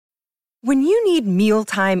When you need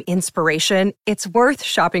mealtime inspiration, it's worth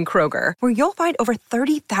shopping Kroger, where you'll find over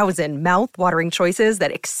 30,000 mouth-watering choices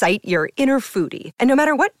that excite your inner foodie. And no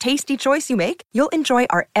matter what tasty choice you make, you'll enjoy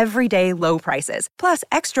our everyday low prices, plus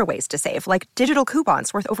extra ways to save, like digital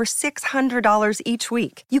coupons worth over $600 each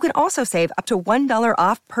week. You can also save up to $1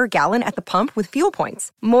 off per gallon at the pump with fuel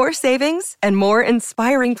points. More savings and more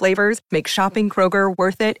inspiring flavors make shopping Kroger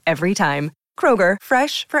worth it every time. Kroger,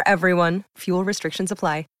 fresh for everyone. Fuel restrictions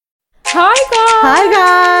apply. Hi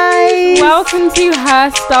guys! Welcome to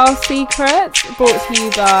Hairstyle Secrets, brought to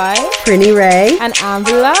you by Prinny Ray and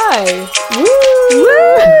Amber Lowe.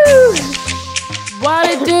 Woo! What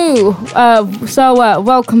it do?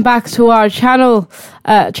 Welcome back to our our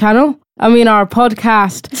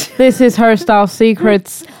podcast. This is Hairstyle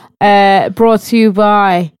Secrets, brought to you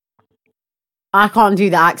by... I can't do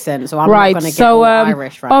the accent, so I'm not going to get all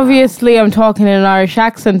Irish right obviously now. I'm talking in an Irish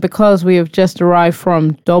accent because we have just arrived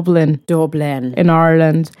from Dublin in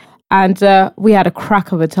Ireland, and we had a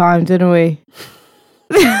crack of a time, didn't we?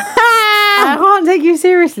 I can't take you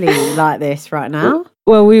seriously like this right now.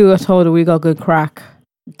 Well, we were told that we got good crack.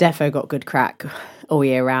 Defo got good crack all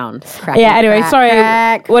year round. Anyway, sorry.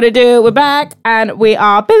 What to do? We're back and we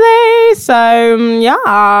are busy. So,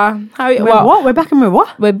 yeah. We're back and we're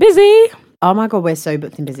what? We're busy. Oh my God, we're so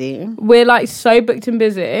booked and busy. We're like so booked and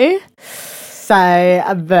busy.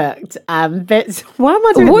 So booked and bits. Why am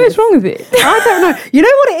I doing What this? is wrong with it? I don't know. You know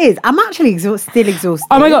what it is? I'm actually still exhausted.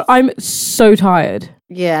 Oh my God, I'm so tired.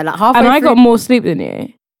 Yeah, like halfway and through. I got more sleep than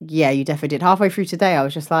you. Yeah, you definitely did. Halfway through today, I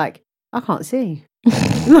was just like, I can't see. You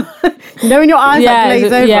know when your eyes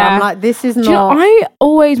glaze over, I'm like, this is not... Do you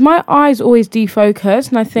know, my eyes always defocus,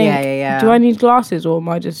 and I think, do I need glasses, or am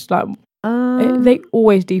I just like... they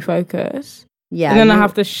always defocus. Yeah. And then I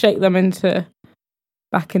have to shake them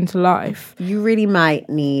back into life. You really might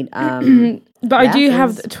need... but I do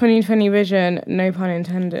have 20/20 vision, no pun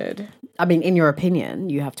intended. I mean, in your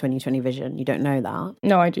opinion, you have 20/20 vision. You don't know that.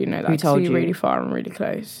 No, I do know that. Who told you? Really far and really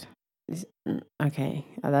close. Okay.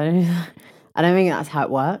 I don't think that's how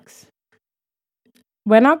it works.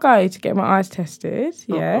 When I go to get my eyes tested,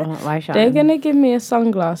 they're going to give me a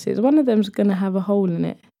sunglasses. One of them's going to have a hole in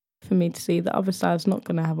it for me to see. The other side's not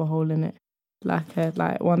going to have a hole in it. Like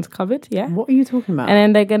one's covered, yeah. What are you talking about? And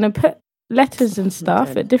then they're going to put letters and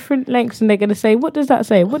stuff at different lengths, and they're going to say, what does that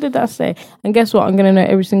say? What did that say? And guess what? I'm going to know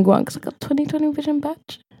every single one because I got 20/20 vision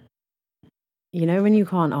badge. You know when you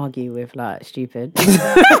can't argue with like stupid?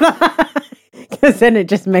 Because then it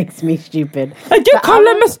just makes me stupid. I do call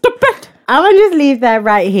them a stupid. I'm going to just leave that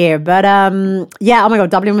right here. But yeah, oh my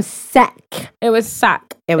God, Dublin was sick. It was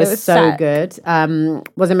sack. It was so good.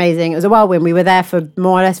 Was amazing. It was a whirlwind. We were there for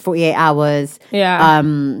more or less 48 hours. Yeah.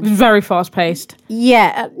 Very fast paced.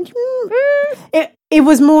 Yeah. It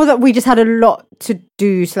was more that we just had a lot to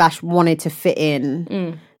do / wanted to fit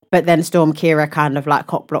in. But then Storm Kira kind of like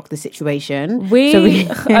cock blocked the situation. We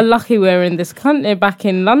are lucky we're in this country, back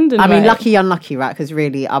in London. I mean, lucky, unlucky, right? Because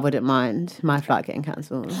really, I wouldn't mind my flight getting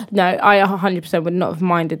cancelled. No, I 100% would not have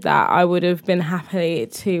minded that. I would have been happy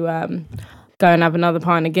to go and have another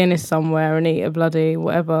pint of Guinness somewhere and eat a bloody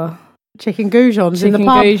whatever. Chicken goujons in the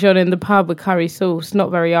pub. Chicken goujon in the pub with curry sauce.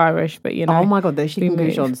 Not very Irish, but you know. Oh my God, those chicken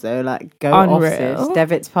goujons though. Like, go Unreal. off, sis.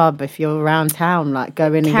 Devitt's pub, if you're around town, like, go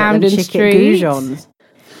in and Camden get them chicken Street. goujons.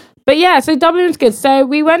 But yeah, so Dublin was good. So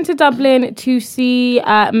we went to Dublin to see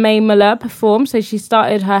Mae Muller perform. So she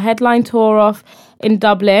started her headline tour off in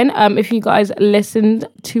Dublin. If you guys listened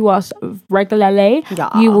to us regularly,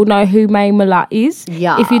 you will know who Mae Muller is.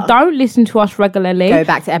 Yeah. If you don't listen to us regularly, go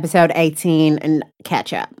back to episode 18 and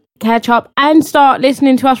catch up and start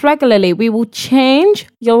listening to us regularly. We will change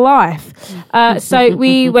your life. So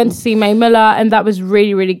we went to see Mae Muller, and that was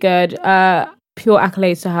really, really good. Pure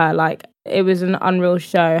accolades to her. Like, it was an unreal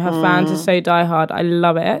show. Her fans are so diehard. I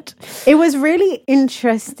love it. It was really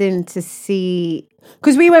interesting to see,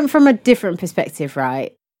 because we went from a different perspective,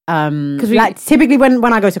 right? Because like typically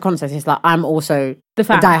when I go to concerts, it's like I'm also a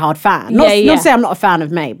diehard fan. Not to say I'm not a fan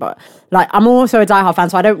of Mae, but like I'm also a diehard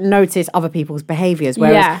fan, so I don't notice other people's behaviours.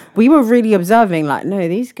 Whereas we were really observing, like, no,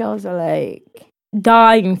 these girls are like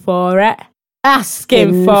dying for it.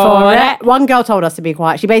 Asking for it. One girl told us to be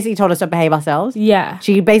quiet. She basically told us to behave ourselves. Yeah.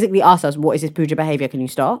 She basically asked us, what is this Pooja behaviour? Can you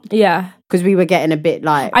stop? Yeah. Because we were getting a bit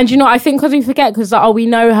like... And you know, I think because we forget, because like, we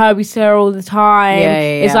know her, we see her all the time.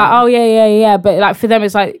 It's like, oh, yeah. But like for them,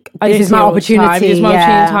 it's like... This is my opportunity. This is my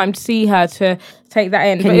opportunity time to see her, to take that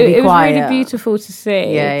in. But it was really beautiful to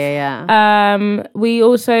see. Yeah. We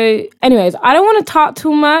also... Anyways, I don't want to talk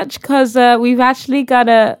too much because we've actually got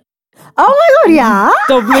a... Oh my God, yeah.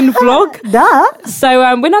 Dublin vlog. Duh.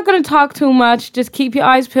 So we're not going to talk too much. Just keep your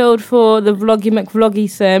eyes peeled for the Vloggy McVloggy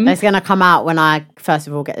sim. It's going to come out when I, first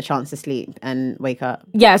of all, get the chance to sleep and wake up.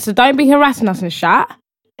 Yeah, so don't be harassing us in chat.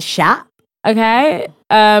 Chat? Okay.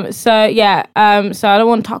 So I don't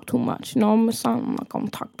want to talk too much. You know, I'm not going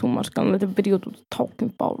to talk too much. I'm going to let the video do the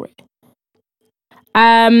talking for it.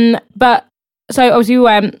 But, so obviously we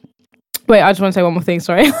went... Wait, I just want to say one more thing,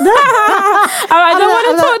 sorry. I don't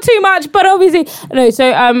want to talk too much, but obviously... No,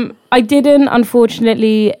 so I didn't,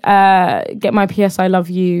 unfortunately, get my PS I Love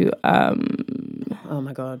You... Oh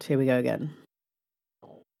my God, here we go again.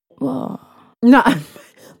 What? No,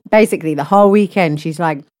 basically the whole weekend she's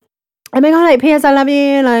like, oh my God, like PS I Love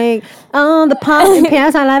You, like, oh, the part in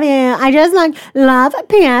PS I Love You. I just love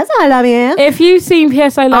PS I Love You. If you've seen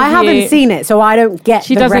PS I Love You... I haven't seen it, so I don't get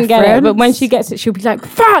She the doesn't reference. get it, but when she gets it, she'll be like,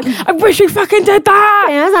 fuck, I wish we fucking did that.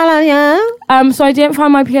 PS I Love You. So I didn't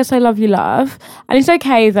find my PS I Love You love. And it's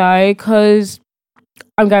okay though, because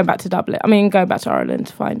I'm going back to Dublin. Going back to Ireland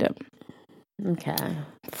to find it. Okay.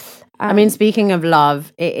 Speaking of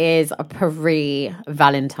love, it is a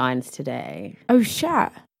pre-Valentine's today. Oh, shit.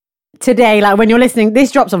 Today, like when you're listening,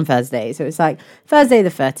 this drops on Thursday. So it's like Thursday the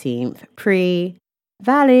 13th, pre-Valley.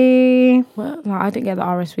 Well, I didn't get the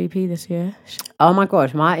RSVP this year. Oh my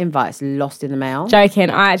God, my invite's lost in the mail. Joking,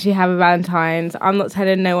 I actually have a Valentine's. I'm not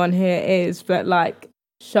telling no one who it is, but like,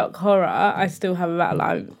 shock horror, I still have a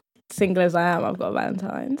Valentine's. Single as I am, I've got a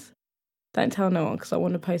Valentine's. Don't tell no one because I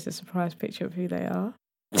want to post a surprise picture of who they are.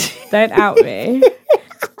 Don't out me.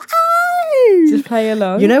 Just play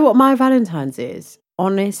along. You know what my Valentine's is?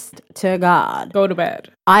 Honest to God. Go to bed.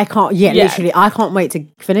 I can't, literally, I can't wait to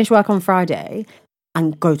finish work on Friday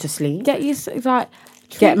and go to sleep. Get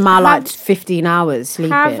my 15 hours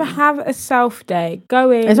sleeping. Have a self day. Go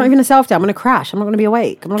in. It's not even a self day. I'm going to crash. I'm not going to be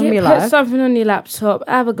awake. I'm not going to be alive. Put something on your laptop.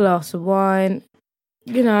 Have a glass of wine.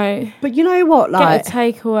 You know. But you know what? Like, get a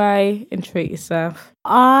takeaway and treat yourself.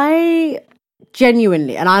 I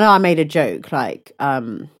genuinely, and I know I made a joke about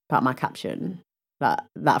my caption. That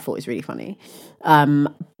I thought was really funny.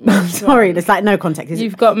 Sorry, there's like no context.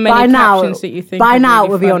 You've got many captions that you think by now really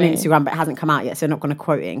it will be on funny. Instagram, but it hasn't come out yet, so I'm not going to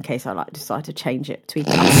quote it in case I decide to change it, tweak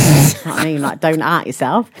it. You know what I mean? Don't at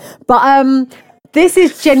yourself. But this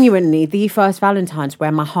is genuinely the first Valentine's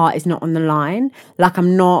where my heart is not on the line. Like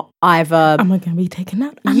I'm not either. Am I going to be taking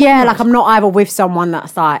that? I'm not either with someone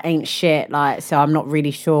that's like ain't shit. So I'm not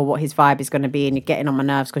really sure what his vibe is going to be, and you're getting on my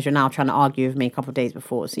nerves because you're now trying to argue with me a couple of days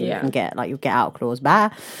before, so you can get your get out clause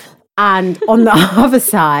back. And on the other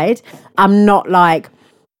side, I'm not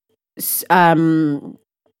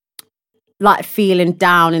feeling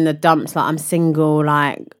down in the dumps. Like I'm single.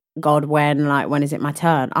 Like God, when is it my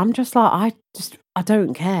turn? I'm just like I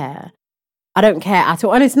don't care. I don't care at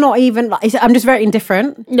all. And it's not even I'm just very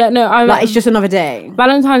indifferent. Yeah, no, it's just another day.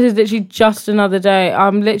 Valentine's is literally just another day.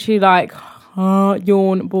 I'm literally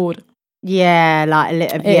yawn, bored. Yeah, a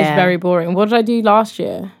little bit. It is very boring. What did I do last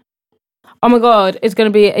year? Oh my God, it's going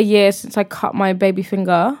to be a year since I cut my baby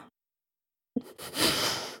finger.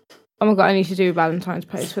 Oh my God, I need to do a Valentine's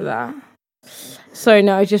post for that. So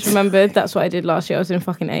no, I just remembered that's what I did last year. I was in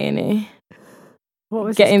fucking A&E. What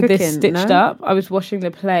was getting this stitched up? I was washing the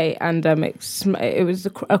plate and it was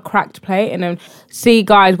a cracked plate. And see,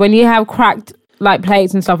 guys, when you have cracked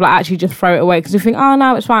plates and stuff, actually just throw it away because you think, oh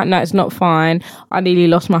no, it's fine. No, it's not fine. I nearly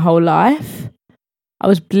lost my whole life. I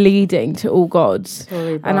was bleeding to all gods.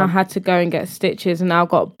 Sorry, and I had to go and get stitches, and now I've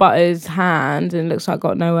got Butter's hand and it looks like I've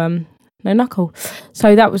got no knuckle.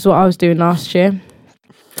 So that was what I was doing last year.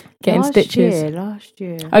 Getting stitches. Last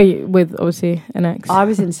year. Oh, with obviously an ex. I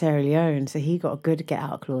was in Sierra Leone, so he got a good get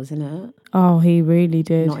out clause, innit? Oh, he really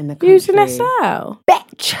did. Not in the country. You was an SL?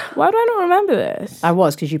 Bitch! Why do I not remember this? I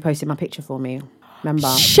was, because you posted my picture for me. Remember?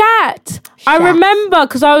 Shat! I remember,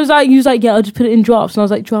 because I was like, you was like, yeah, I'll just put it in drafts. And I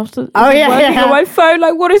was like, drafts? Oh, yeah. On my phone,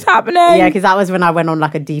 what is happening? Yeah, because that was when I went on a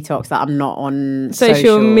detox that I'm not on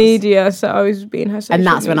social media, so I was being her social and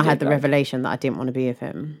that's media when I had the revelation that I didn't want to be with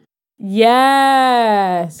him.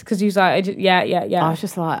 Yes, because he was like, yeah. I was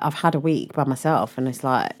just like, I've had a week by myself, and it's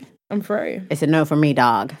like, I'm free. It's a no from me,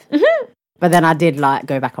 dog. Mm-hmm. But then I did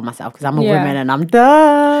go back on myself because I'm a woman and I'm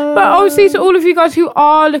done. But obviously, to all of you guys who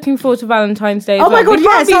are looking forward to Valentine's Day, oh my God,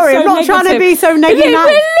 yeah, sorry, I'm not trying to be so negative. We're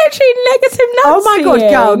literally negative. Oh my God,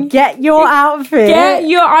 girl, get your outfit.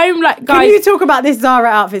 I'm like, guys. Can you talk about this Zara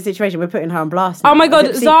outfit situation? We're putting her on blast. Oh my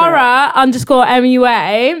God, Zara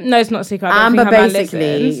 _MUA. No, it's not secret. Amber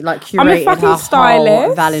basically curated I'm a fucking stylist.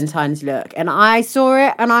 Whole Valentine's look, and I saw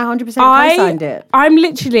it, and I 100% co-signed it.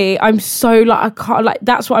 I'm so I can't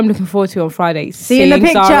that's what I'm looking forward to on Friday. Seeing the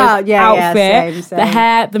picture, Zara's outfit, same. the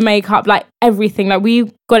hair, the makeup, like everything. Like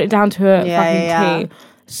we got it down to a fucking T.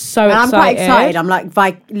 So and excited. I'm quite excited. I'm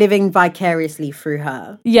like living vicariously through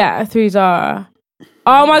her. Yeah, through Zara.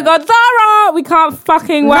 Oh my God, Zara! We can't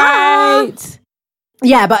fucking wait.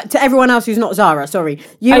 Yeah, but to everyone else who's not Zara, sorry,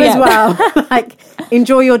 you as well. Like,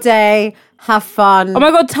 enjoy your day, have fun. Oh my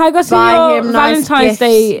God, tag us in your Valentine's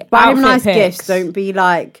Day. Buy him nice pics. gifts. Don't be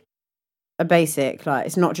like a basic. Like,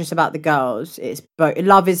 it's not just about the girls. It's both.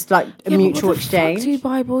 Love is like a mutual exchange. Fuck do you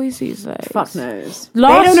buy boys these days? Fuck knows. They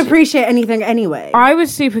don't appreciate anything anyway. I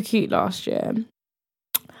was super cute last year.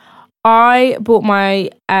 I bought my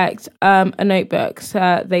ex a notebook.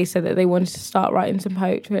 So they said that they wanted to start writing some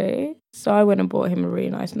poetry. So I went and bought him a really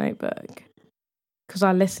nice notebook. Because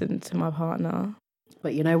I listened to my partner.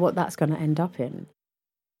 But you know what that's going to end up in?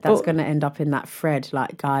 That's going to end up in that thread,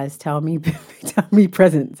 like, guys, tell me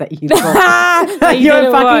presents that you got. You're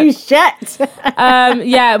a fucking shit.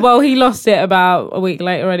 Yeah, well, he lost it about a week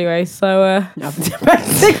later anyway, so...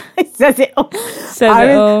 Says it all.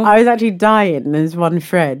 I was actually dying. There's one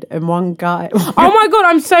thread and one guy... Oh my God,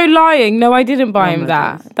 I'm so lying. No, I didn't buy him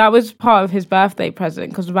that. Goodness. That was part of his birthday present,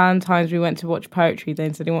 because Valentine's we went to watch poetry,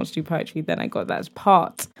 then said he wants to do poetry, then I got that as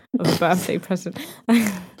part of a birthday present.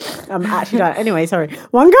 I'm actually dying. Anyway, sorry.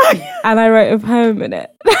 One guy. And I wrote a poem in it.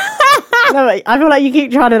 No, I feel like you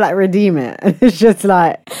keep trying to like redeem it. It's just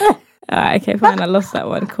like... Alright, okay, fine. I lost that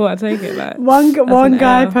one. Cool, I'll take it back. One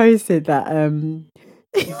guy posted that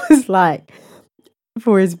he was like,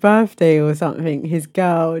 for his birthday or something, his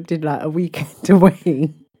girl did like a weekend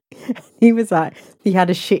away. He was like, he had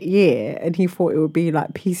a shit year and he thought it would be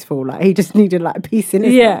like peaceful. Like he just needed like peace in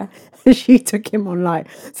his life. She took him on like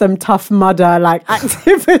some Tough Mudder like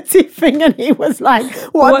activity thing, and he was like,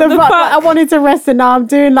 what the fuck? I wanted to rest and now I'm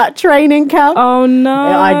doing like training camp. Oh no.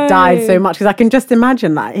 I died so much because I can just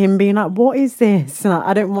imagine like him being like, what is this? Like,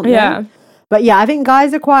 I don't want that. But yeah, I think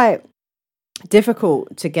guys are quite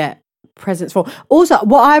difficult to get presents for. Also,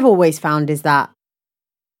 what I've always found is that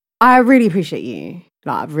I really appreciate you.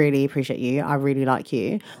 Like, I really appreciate you. I really like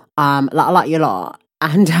you. I like you a lot.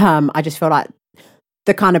 And I just feel like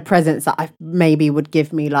the kind of presents that I maybe would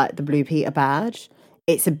give me, like the Blue Peter badge,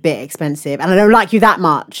 it's a bit expensive. And I don't like you that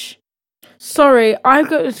much. Sorry, I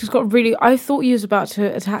thought you was about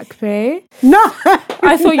to attack me. No.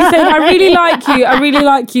 I thought you said, I really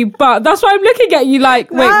like you. But that's why I'm looking at you like,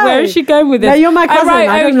 wait, where is she going with this? No, you're my cousin.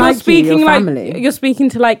 I don't like you. You're like, family. You're speaking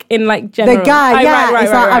to like, in like general. The guy, right.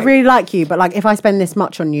 I really like you. But like, if I spend this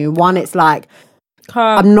much on you, one, it's like,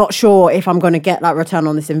 I'm not sure if I'm going to get like return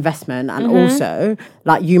on this investment, and also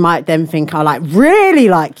like you might then think I like really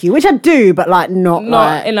like you, which I do, but like not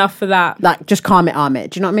like, enough for that. Like just calm it, arm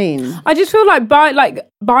it. Do you know what I mean? I just feel like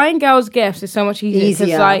buying girls gifts is so much easier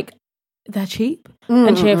because like they're cheap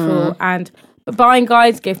and cheerful, and buying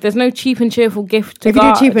guys gifts, there's no cheap and cheerful gift. If you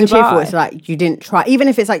do cheap and cheerful, it's like you didn't try. Even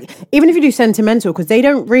if you do sentimental, because they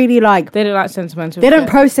don't like sentimental. They don't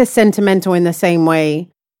process sentimental in the same way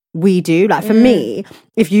we do. Like for me,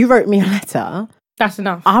 if you wrote me a letter, that's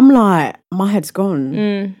enough. I'm like, my head's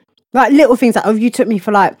gone. Like little things like, you took me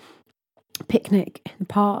for like picnic in the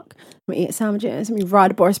park, we eat sandwiches and we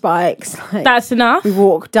ride Boris bikes. Like, that's enough. We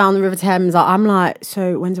walk down the River Thames. Like, I'm like,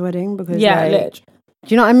 so when's the wedding? Because literally.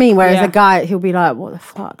 Do you know what I mean? Whereas a guy, he'll be like, what the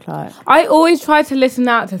fuck? Like, I always try to listen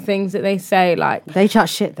out to things that they say. Like, they chat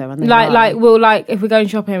shit though. When we'll like, if we're going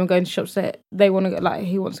shopping, we're going to shops that they want to go, like,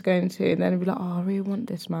 he wants to go into, and then he'll be like, oh, I really want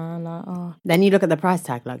this, man. Like, oh. Then you look at the price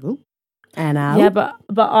tag, like, ooh. And yeah, but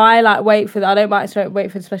I like wait for I don't like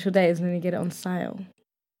wait for the special days and then you get it on sale.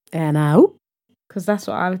 And because that's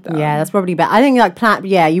what I've done. Yeah, that's probably better. I think like plan.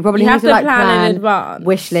 Yeah, you probably need to like plan in advance,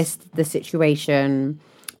 wish list the situation.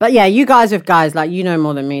 But yeah, you guys with guys, like, you know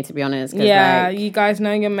more than me, to be honest. Yeah, like, you guys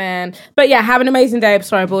know your man. But yeah, have an amazing day. I'm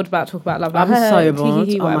sorry, I'm bored about to talk about love. I'm so bored.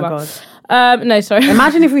 Oh my God. No, sorry.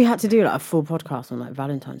 Imagine if we had to do like a full podcast on like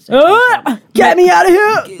Valentine's Day. Get me out of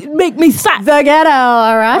here. Make me sad. The ghetto.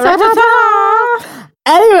 All right.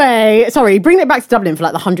 Anyway, sorry, bring it back to Dublin for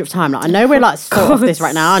like the 100th time. Like, I know we're like sort of this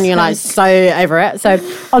right now and you're like so over it. So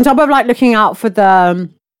on top of like looking out for the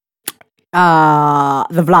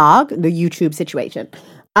vlog, the YouTube situation,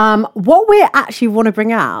 what we actually want to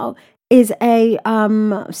bring out is a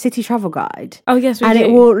city travel guide. Oh yes, we and do.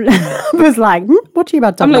 It will was like, what are you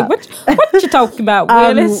about to talk about? I'm like, what you talking about,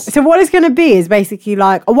 Willis? So what it's going to be is basically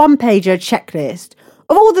like a one-pager checklist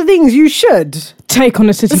of all the things you should take on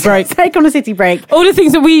a city break. Take on a city break. All the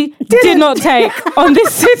things that we did not take on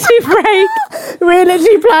this city break. We're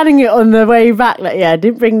literally planning it on the way back. Like,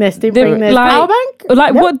 didn't bring this. Power bank?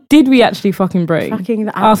 Like, what did we actually fucking bring? Fucking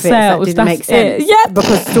the outfits. Ourselves. That didn't make sense. Yeah.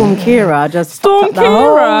 Because Storm Kira just fucked up the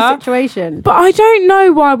whole situation. But I don't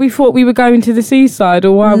know why we thought we were going to the seaside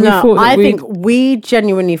or why we thought that I think we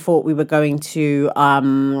genuinely thought we were going to...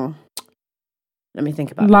 let me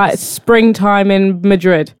think about like this. Springtime in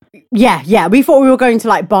Madrid. Yeah. We thought we were going to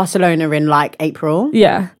like Barcelona in like April.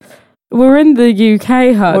 Yeah. We're in the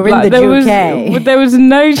UK, hub. We're in the UK. There was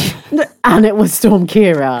no... And it was Storm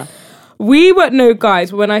Kira. We were... No,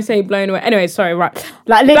 guys, when I say blown away... Anyway, sorry, right.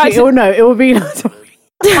 Like, literally, it will be like...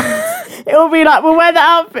 It will be like, we'll wear the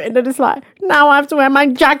outfit, and then it's like, now I have to wear my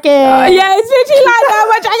jacket. Yeah, it's literally like that.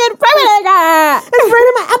 My jacket, it's right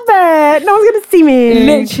in my outfit. No one's gonna see me.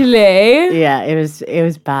 Literally. Yeah, it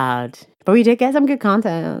was bad, but we did get some good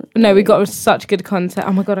content. No, we got such good content.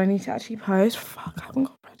 Oh my god, I need to actually post. Fuck, I haven't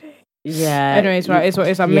got ready. Yeah. Anyways, right, it's what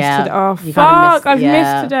it is. I missed today. Oh fuck, I've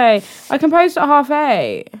missed today. I can post at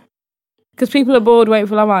 8:30 because people are bored waiting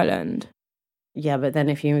for Love Island. Yeah, but then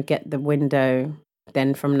if you get the window.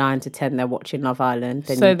 Then from 9 to 10 they're watching Love Island.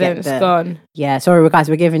 Then it's gone. Yeah, sorry guys,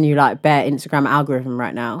 we're giving you like bare Instagram algorithm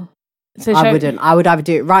right now. So I would either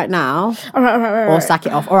do it right now or sack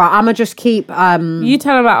it off. All right, I'ma just keep you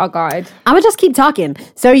tell them about our guide. I'ma just keep talking.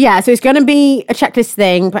 So yeah, so it's gonna be a checklist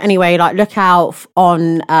thing, but anyway, like look out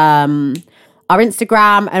on our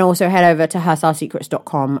Instagram and also head over to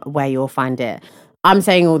herstylesecrets.com where you'll find it. I'm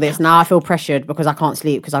saying all this now. I feel pressured because I can't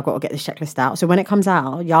sleep because I've got to get this checklist out. So when it comes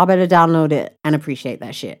out, y'all better download it and appreciate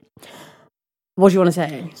that shit. What do you want to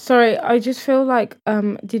say? Sorry, I just feel like,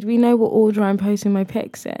 did we know what order I'm posting my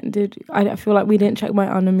pics in? I feel like we didn't check my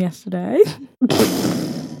Unum yesterday.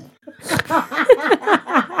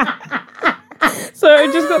 So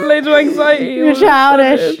I just got loads of anxiety. You're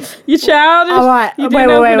childish. You're childish. All right,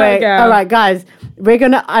 wait. All right, guys.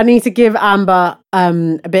 I need to give Amber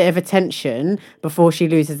a bit of attention before she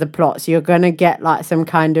loses the plot. So you're going to get like some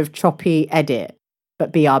kind of choppy edit,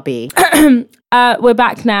 but BRB. We're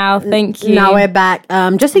back now. Thank you. Now we're back.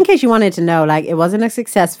 Just in case you wanted to know, like it wasn't a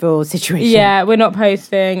successful situation. Yeah, we're not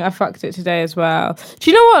posting. I fucked it today as well.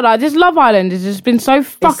 Do you know what? Like this Love Island has just been so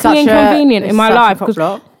fucking inconvenient in my life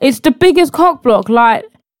because it's the biggest cock block. Like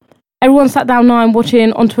everyone sat down 9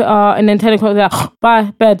 watching on Twitter, and then 10 o'clock they're like,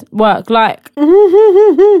 bye, bed, work. Like,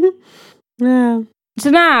 yeah. So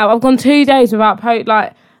now I've gone 2 days without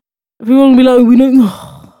like people will be like, we don't.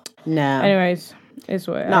 No. Anyways, it's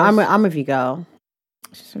what it is. No, I'm with you, girl.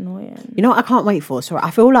 It's just annoying. You know what I can't wait for? So I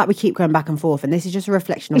feel like we keep going back and forth, and this is just a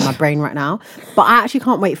reflection of my brain right now. But I actually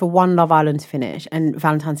can't wait for one Love Island to finish and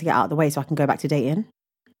Valentine's to get out of the way so I can go back to dating.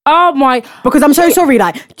 Oh my! Because I'm so sorry.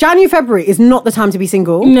 Like January, February is not the time to be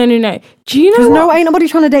single. No. Do you know? Because ain't nobody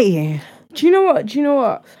trying to date you. Do you know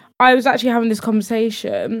what? I was actually having this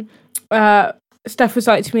conversation. Steph was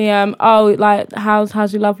like to me, like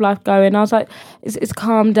how's your love life going? I was like, it's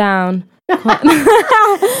calmed down.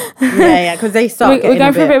 Yeah, because they start. We're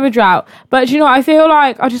going through a bit of a drought. But do you know what? I feel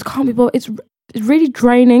like I just can't be bothered. It's really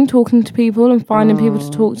draining talking to people and finding people to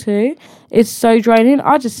talk to. It's so draining.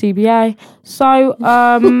 I just CBA. So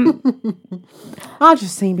I'll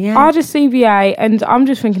just CBA, and I'm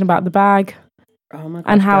just thinking about the bag. Oh my God,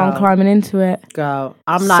 and how I'm climbing into it. Go.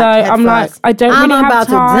 I don't really have time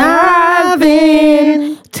to dive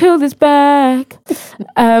in till this bag.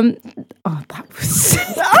 That was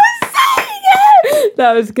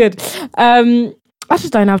that was good. I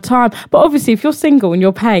just don't have time. But obviously, if you're single and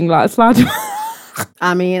you're paying, like, slide.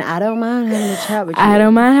 I mean, I don't mind having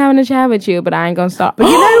a chat with you. But I ain't gonna stop. But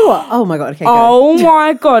you know what? Oh my God. Okay. Oh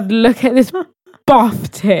my God! Look at this buff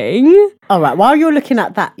thing. All right. While you're looking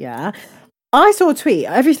at that, yeah. I saw a tweet.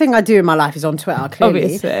 Everything I do in my life is on Twitter, clearly.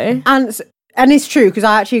 Obviously. And it's true, because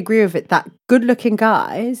I actually agree with it, that good-looking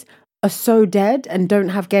guys are so dead and don't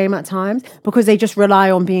have game at times because they just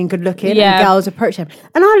rely on being good-looking and girls approach them.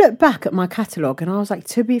 And I look back at my catalogue and I was like,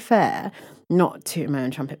 to be fair, not to my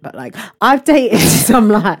own trumpet, but like, I've dated some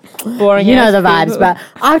like, boring, you know the vibes, people. But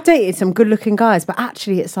I've dated some good-looking guys, but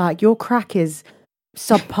actually it's like, your crack is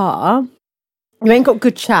subpar. You ain't got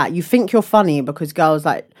good chat. You think you're funny because girls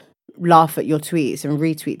like, laugh at your tweets and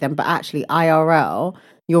retweet them, but actually IRL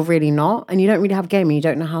you're really not, and you don't really have game and you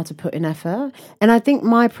don't know how to put in effort. And I think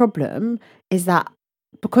my problem is that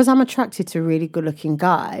because I'm attracted to really good looking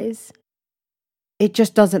guys, it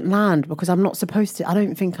just doesn't land because I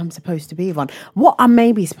don't think I'm supposed to be with one. What I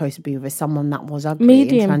may be supposed to be with is someone that was ugly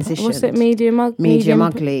medium. And transitioned. What's it, medium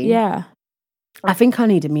ugly? Yeah. I think I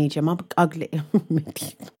need a medium ugly.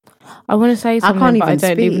 I want to say something, but I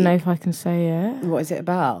don't even know if I can say it. What is it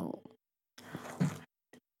about?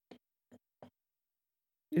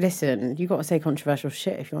 Listen, you got to say controversial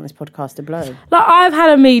shit if you want this podcast to blow. Like, I've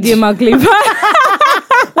had a medium ugly person.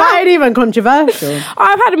 That ain't even controversial.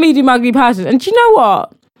 I've had a medium ugly person. And do you know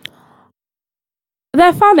what?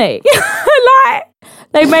 They're funny. Like,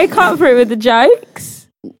 they make up for it with the jokes.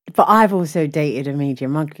 But I've also dated a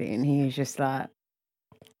medium ugly, and he was just like...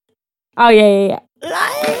 Oh, yeah.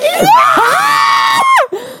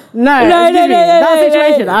 No. That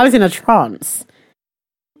situation, I was in a trance.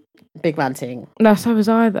 Big man thing. No, so was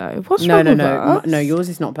I though. What's wrong with us? No, yours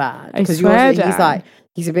is not bad. Because yours,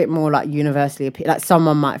 he's a bit more like universally appealing. Like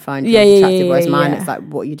someone might find you attractive, whereas mine, it's like,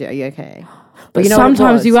 what you do? Are you okay? But you know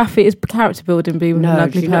sometimes you have it is character building being an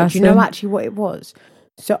ugly person. Do you know actually what it was?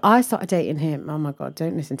 So I started dating him. Oh my God,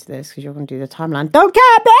 don't listen to this because you're going to do the timeline. Don't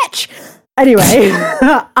care, bitch! Anyway,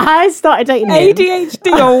 I started dating him.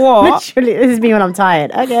 ADHD or what? Literally, this is me when I'm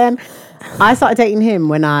tired. Again. I started dating him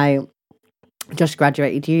when I just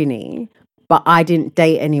graduated uni, but I didn't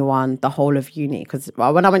date anyone the whole of uni because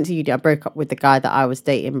when I went to uni, I broke up with the guy that I was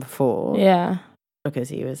dating before. Yeah. Because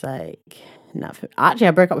he was like... Actually,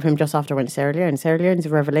 I broke up with him just after I went to Sierra Leone. Sierra Leone's a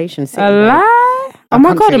revelation city. A lie? Oh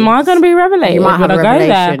my God, am I going to be revelated? You might have a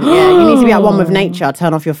revelation. Yeah, you need to be at one with nature,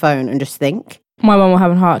 turn off your phone and just think. My mum will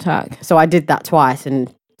have a heart attack. So I did that twice,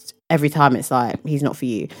 and every time it's like, he's not for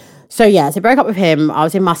you. So yeah, so I broke up with him. I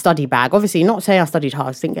was in my study bag. Obviously, not saying I studied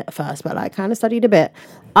hard, I didn't get it first, but like kind of studied a bit.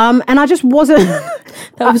 And I just wasn't...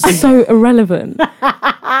 That was so irrelevant.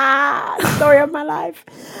 Story of my life.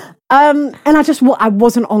 And I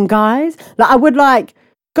wasn't on guys. Like I would like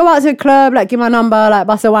go out to a club, like give my number, like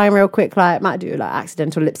bust a wine real quick, like might do like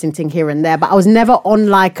accidental lip syncing here and there. But I was never on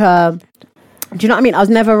like a... Do you know what I mean? I was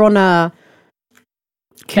never on a...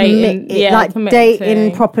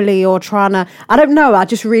 dating properly or trying to... I don't know. I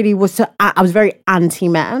just really was... I was very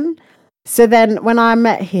anti-men. So then when I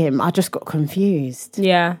met him, I just got confused.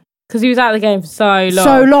 Yeah. Because he was out of the game for so long.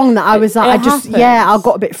 So long that I was like... I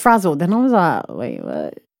got a bit frazzled. Then I was like, wait,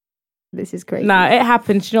 what? This is crazy. No, it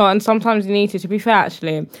happens, you know, and sometimes you need to be fair,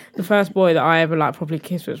 actually. The first boy that I ever, like, properly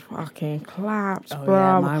kissed was fucking claps, bro.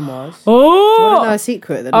 Yeah, mine was. Oh! Do you want to know a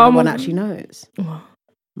secret that no one actually knows?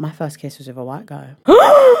 My first kiss was with a white guy.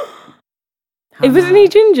 Wasn't he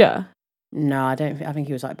ginger? No, I think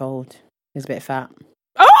he was, like, bald. He was a bit fat.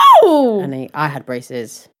 Oh! And I had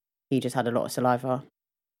braces. He just had a lot of saliva.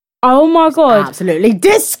 Oh my God. Absolutely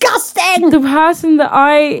disgusting! The person that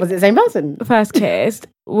I... Was it the same person? First kissed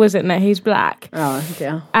wasn't, no, he's black. Oh,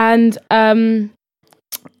 okay. And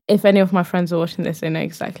if any of my friends are watching this, they know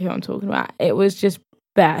exactly what I'm talking about. It was just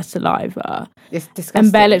bare saliva. It's disgusting.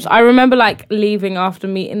 And bare lips. I remember like leaving after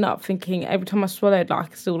meeting up thinking every time I swallowed, like I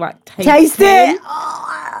could still like taste it.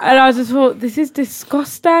 And I just thought, this is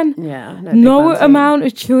disgusting. Yeah. No amount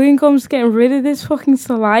of chewing gum's getting rid of this fucking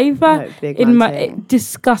saliva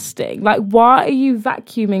disgusting. Like, why are you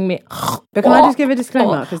vacuuming me? But can I just give a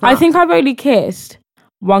disclaimer? I think I've only kissed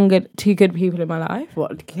two good people in my life.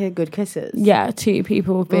 What, good kisses? Yeah, 2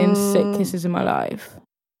 people have been sick kisses in my life.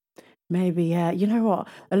 Maybe, yeah. You know what?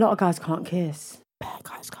 A lot of guys can't kiss.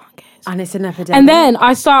 Guys can't kiss. And it's an epidemic. And then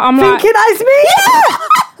I'm like... Thinking it's me? Yeah!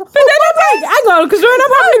 But then I'm like, hang on, because when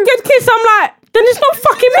I'm having a good kiss, I'm like, then it's not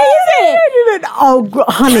fucking me, is it? Oh,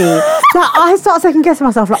 honey. I start second guessing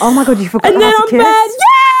myself, like, oh my God, you forgot and how to kiss. And then I'm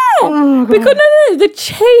Oh because no, the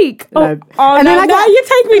cheek. No. And then now you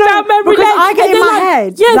take me down memory lane. I get in my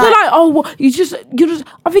head. Yeah, they're like, oh, what? you're just.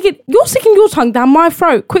 I'm thinking you're sticking your tongue down my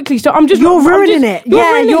throat quickly. So I'm just. You're ruining it.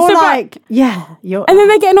 You're like, yeah. And then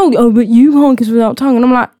they're getting all, oh, but you can't kiss without tongue, and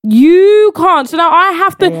I'm like, you can't. So now I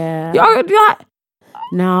have to. Yeah.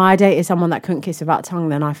 No, I dated someone that couldn't kiss without tongue.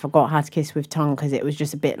 Then I forgot how to kiss with tongue because it was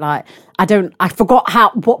just a bit like I forgot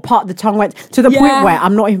what part of the tongue went to the point where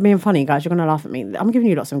I'm not even being funny, guys. You're gonna laugh at me. I'm giving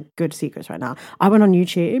you lots of good secrets right now. I went on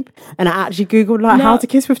YouTube and I actually googled how to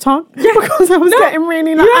kiss with tongue because I was getting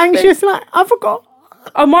really anxious. Like I forgot.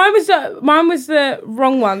 Oh, mine was the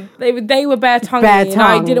wrong one. They were bare tongue. I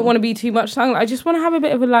didn't want to be too much tongue. I just want to have a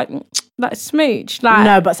bit of a like smooch. Like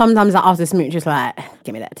no, but sometimes after smooch, just like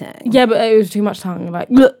give me that tongue. Yeah, but it was too much tongue. Like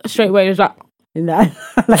straight away, it was like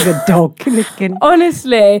like a dog licking.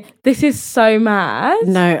 Honestly, this is so mad.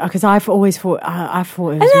 No, because I've always thought I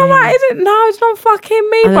thought it was. And then I'm like, no, it's not fucking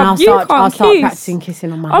me. And but I'll start practicing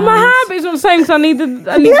kissing on my hands. My hand, but it's not the same because I need the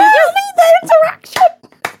interaction.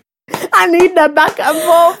 I need the back and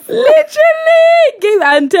forth. Literally. Give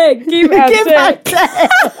and take. Give and take.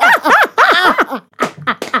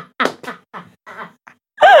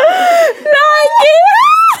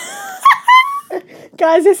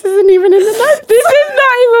 Guys, this isn't even in the notes. This is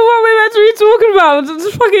not even what we're meant to be talking about.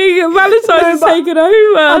 It's fucking Valentine's is taken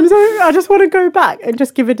over. I'm sorry. I just want to go back and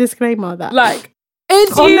just give a disclaimer that like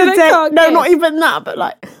It's on you the that day, can't no, kiss. not even that, but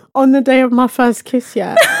like on the day of my first kiss,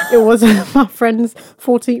 yeah, it was my friend's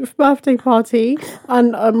 14th birthday party,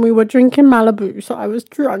 and we were drinking Malibu, so I was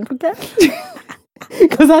drunk again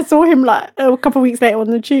because I saw him like a couple of weeks later on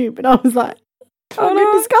the tube, and I was like,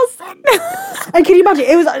 disgusting. And can you imagine?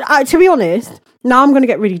 It was to be honest. Now I'm going to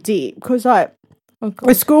get really deep because like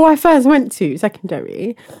the school I first went to,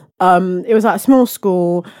 secondary, it was like a small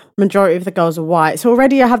school. Majority of the girls are white, so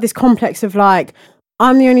already I have this complex of like,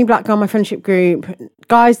 I'm the only black girl in my friendship group.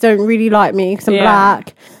 Guys don't really like me because I'm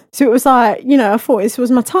black. So it was like, I thought this was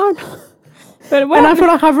my time. And I feel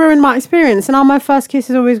like I've ruined my experience. And now my first kiss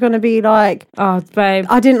is always going to be like, oh, babe,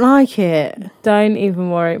 I didn't like it. Don't even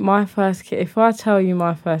worry. My first kiss, if I tell you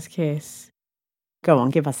my first kiss. Go on,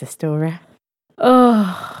 give us a story.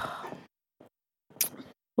 Oh,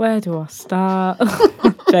 where do I start?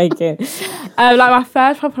 I'm joking. Like my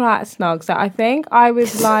first proper like snog. So I think I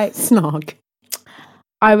was like... Snog.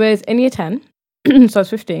 I was in year 10, so I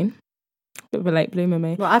was 15. Bit of a late bloomer,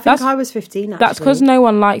 me. Well, I think I was 15, actually. That's because no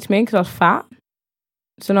one liked me because I was fat.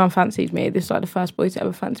 So no one fancied me. This is like the first boy to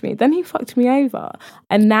ever fancy me. Then he fucked me over.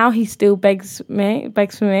 And now he still begs for me.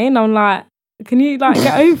 And I'm like, can you like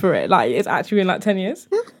get over it? Like, it's actually been like 10 years.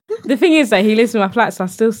 The thing is that he lives in my flat, so I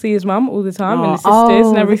still see his mum all the time and his sisters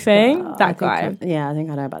and everything. That guy. I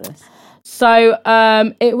think I know about this. So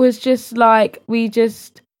it was just like, we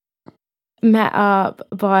just... met up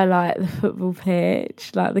by like the football pitch,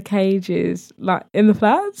 like the cages, like in the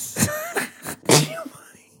flats.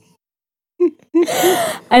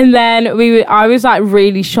 And then I was like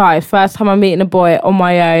really shy. First time I'm meeting a boy on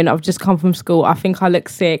my own. I've just come from school. I think I look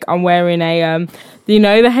sick. I'm wearing a the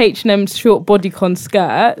H&M short bodycon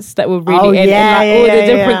skirts that were really in like all the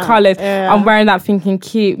different colours. Yeah. I'm wearing that thinking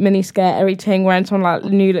cute mini skirt, everything, wearing some like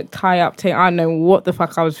new look tie up thing. I don't know what the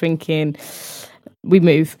fuck I was thinking. We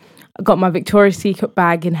move. I got my Victoria's Secret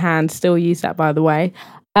bag in hand, still use that by the way.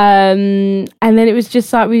 And then it was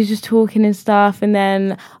just like we were just talking and stuff, and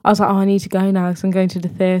then I was like, I need to go now because I'm going to the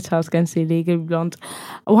theatre. I was going to see Legally Blonde.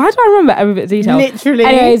 Why do I remember every bit of detail? Literally.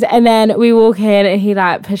 Anyways, and then we walk in and he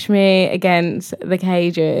like pushed me against the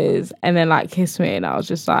cages and then like kissed me, and I was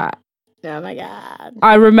just like, oh my God.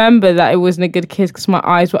 I remember that it wasn't a good kiss because my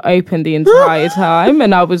eyes were open the entire time,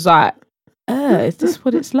 and I was like, is this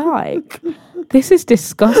what it's like? This is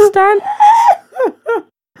disgusting.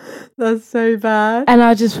 That's so bad. And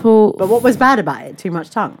I just thought... But what was bad about it? Too much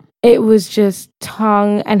tongue? It was just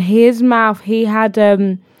tongue. And his mouth, he had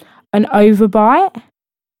an overbite.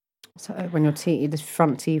 So when your teeth, the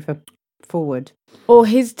front teeth are forward? Or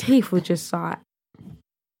his teeth were just like...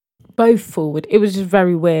 both forward. It was just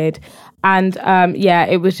very weird. And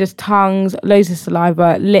it was just tongues, loads of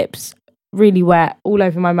saliva, lips really wet, all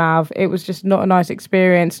over my mouth. It was just not a nice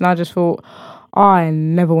experience. And I just thought, I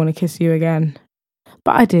never want to kiss you again.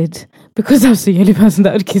 But I did, because I was the only person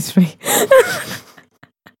that would kiss me.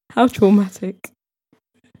 How traumatic.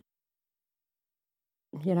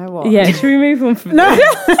 You know what? Yeah, should we move on from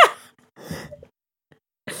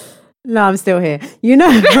No, I'm still here. You know,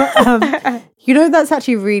 that's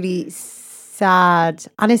actually really sad.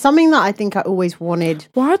 And it's something that I think I always wanted.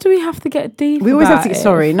 Why do we have to get deep? We always have to get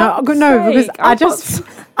sorry. Because I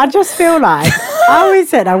just feel like I always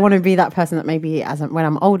said I want to be that person that maybe when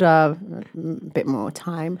I'm older, a bit more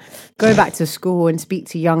time, go back to school and speak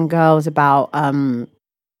to young girls about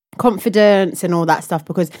confidence and all that stuff,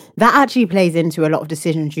 because that actually plays into a lot of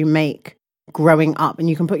decisions you make growing up, and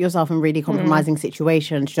you can put yourself in really compromising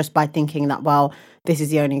situations just by thinking that, well, this is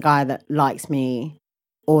the only guy that likes me,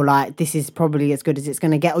 or like this is probably as good as it's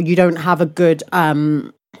going to get, or you don't have a good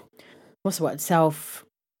what's the word,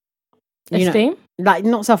 esteem, like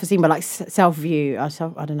not self-esteem but like self-view, I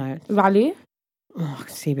don't know, value,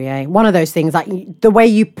 CBA, one of those things, like the way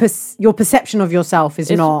your perception of yourself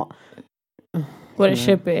is not what it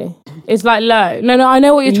should be. It's like low. No, I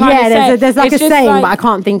know what you're trying to say. There's like it's a saying, but I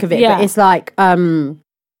can't think of it. Yeah. But it's like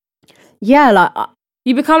like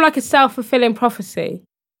you become like a self-fulfilling prophecy.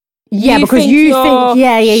 Yeah, because you think,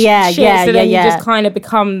 you just kind of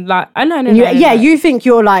become like, you think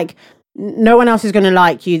you're like, no one else is going to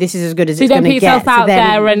like you. This is as good as it's going to get. So you don't put yourself out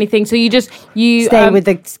there or anything. So you stay with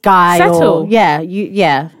the guy. Settle.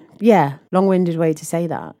 Long-winded way to say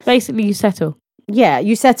that. Basically, you settle. Yeah,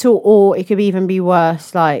 you settle, or it could even be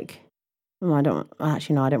worse. Like, I don't want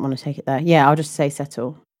to take it there. Yeah, I'll just say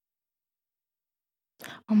settle.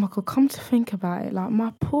 Oh my God, come to think about it, like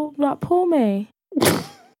poor me.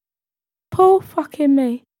 Poor fucking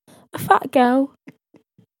me. A fat girl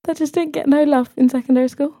that just didn't get no love in secondary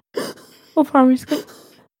school or primary school.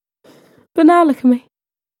 But now look at me.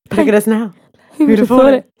 Look at us now. Who would have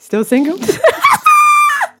thought it? Still single?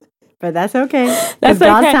 But that's okay. That's okay.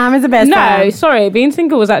 God's time is the best time. No, sorry. Being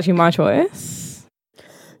single was actually my choice.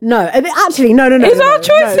 No, actually, no. It's our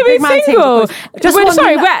choice to be single. Disclaimer.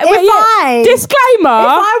 If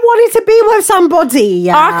I wanted to be with somebody,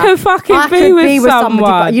 I could fucking be with someone.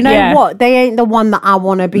 But you know what? They ain't the one that I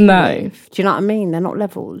want to be with. Do you know what I mean? They're not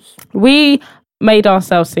levels. We made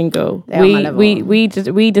ourselves single.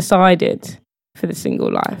 We decided for the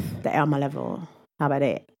single life. They are my level. How about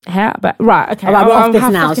it? Right, okay. I'm off this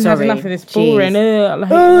now, sorry. Enough of this boring.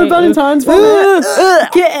 Valentine's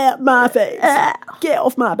get out my face. Get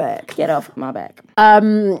off my back. Get off my back.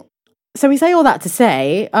 So we say all that to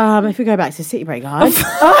say, if we go back to City Break, guys,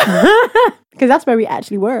 because that's where we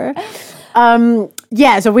actually were.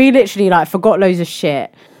 So we literally forgot loads of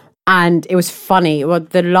shit, and it was funny. Well,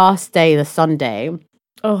 the last day, the Sunday,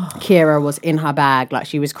 Kira was in her bag,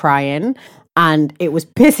 she was crying. And it was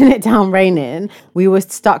pissing it down raining. We were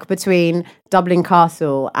stuck between Dublin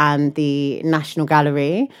Castle and the National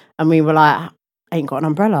Gallery. And we were like, I ain't got an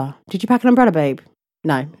umbrella. Did you pack an umbrella, babe?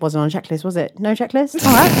 No, wasn't on a checklist, was it? No checklist?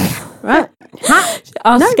 All right.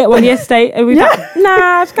 Asked to get one yesterday. And we no,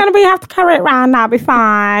 it's going to be, have to carry it around. That'll be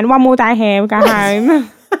fine. One more day here, we'll go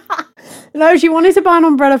home. No, she wanted to buy an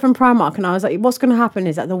umbrella from Primark, and I was like, what's going to happen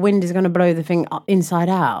is that the wind is going to blow the thing inside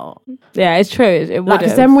out. Yeah, it's true. It would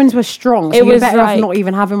because them winds were strong, so you're better off not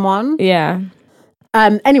even having one. Yeah.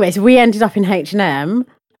 Anyway, so we ended up in H&M.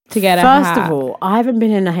 To get a First hat. of all, I haven't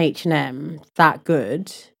been in a H&M that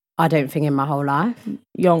good, I don't think, in my whole life.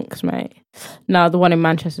 Yonks, mate. No, the one in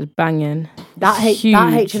Manchester's banging. That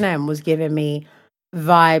H&M was giving me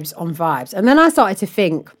vibes on vibes. And then I started to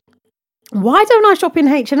think, why don't I shop in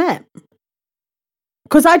H&M?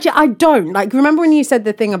 Because I don't. Remember when you said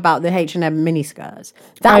the thing about the H&M miniskirts?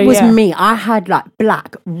 That was me. I had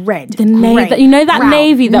black, red, grey, brown,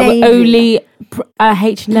 navy that only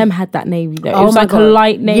H&M had that navy though. It was a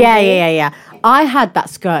light navy. Yeah. I had that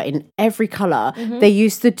skirt in every colour. Mm-hmm. They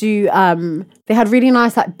used to do, they had really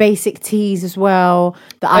nice basic tees as well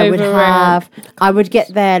that I would have. I would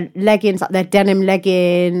get their leggings, their denim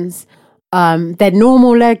leggings, their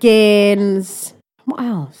normal leggings. What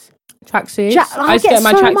else? Tracksuits. I used to get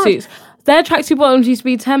my tracksuits. Their tracksuit bottoms used to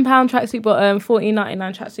be £10 tracksuit bottom,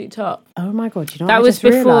 $14.99 tracksuit top. Oh my God. Do you know that was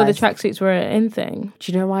before the tracksuits were an in thing.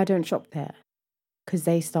 Do you know why I don't shop there? Because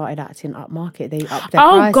they started acting upmarket. They upped their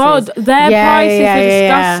prices. Oh God, their prices are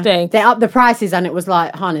disgusting. They upped the prices and it was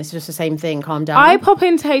hon, it's just the same thing. Calm down. I pop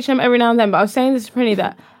into H&M every now and then, but I was saying this to Prinny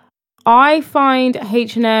that I find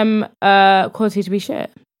H&M quality to be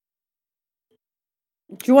shit.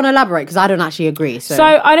 Do you want to elaborate? Because I don't actually agree. So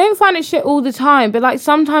I don't find it shit all the time, but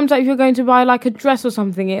sometimes if you're going to buy a dress or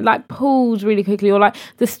something, it pulls really quickly, or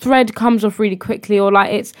the thread comes off really quickly, or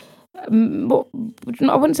it's I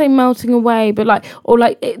wouldn't say melting away, but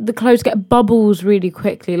the clothes get bubbles really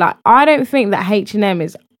quickly. I don't think that H&M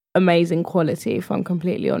is amazing quality, if I'm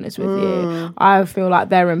completely honest with you. I feel like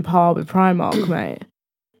they're in par with Primark, mate.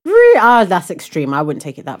 Really? Oh, that's extreme. I wouldn't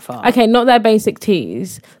take it that far. Okay, not their basic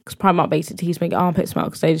tees, because Primark basic tees make armpit smell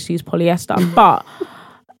because they just use polyester. But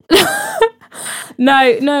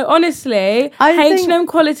no, honestly, H&M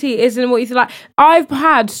quality isn't what you think. I've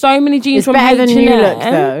had so many jeans from H&M. It's better than New Look,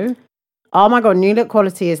 though. Oh my God, New Look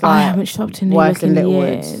quality is I haven't shopped in New Look in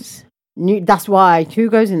years. That's why. Who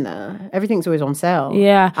goes in there? Everything's always on sale.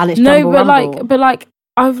 Yeah, and it's rumble.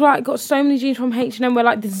 I've got so many jeans from H&M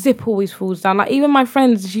where the zip always falls down. Even my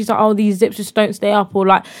friends, she's like, oh, these zips just don't stay up, or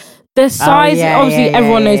the size.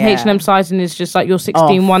 Everyone knows H&M sizing is just your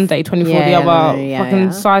 16 one day, 24 the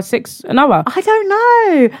other, size 6 another. I don't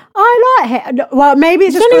know. I like it. Well, maybe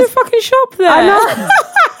it's just don't even fucking shop there. I know.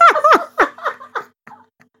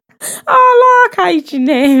 I like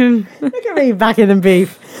H&M. Look at me back in the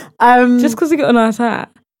beef. Just because he got a nice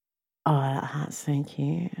hat. Oh, that hat's so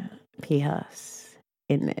cute. P.S.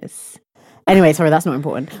 in this. Anyway, sorry, that's not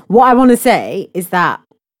important. What I want to say is that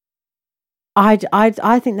I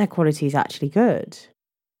think their quality is actually good.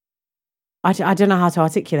 I don't know how to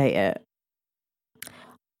articulate it.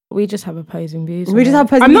 We just have opposing views.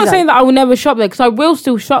 I'm not saying that I will never shop there, because I will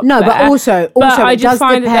still shop there. No, but also I just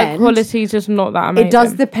find that their quality is just not that amazing. It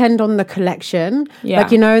does depend on the collection. Yeah.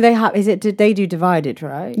 They have. Did they do Divided,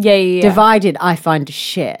 right? Yeah. Divided, I find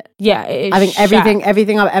shit. Yeah, it is. I think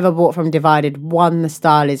everything I've ever bought from Divided, the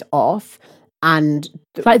style is off, and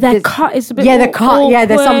their cut is a bit. Yeah, the cut. Awkward. Yeah,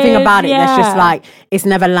 there's something about it that's just it's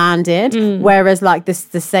never landed. Whereas the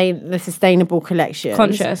sustainable collection,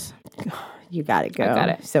 conscious. You got it, girl. I got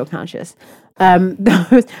it. Still conscious. I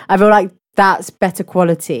feel like that's better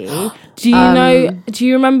quality. Do you know? Do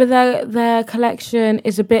you remember their collection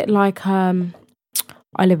is a bit like I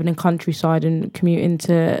live in a countryside and commute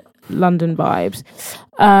into London vibes.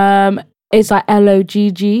 It's like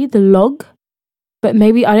LOGG, the log. But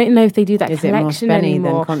maybe, I don't know if they do that collection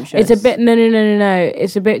anymore. It's a bit, no.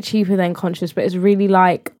 It's a bit cheaper than Conscious, but it's really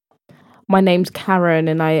like, my name's Karen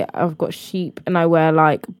and I've got sheep and I wear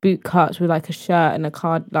like boot cuts with like a shirt and a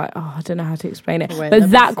card. Like, I don't know how to explain it.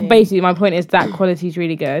 But that, basically, my point is that quality is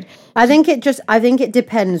really good. I think it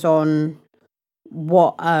depends on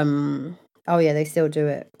what, oh yeah, they still do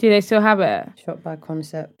it. Do they still have it? Shop by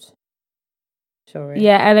Concept. Sorry.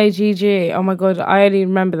 Yeah, LAGG. Oh my God, I only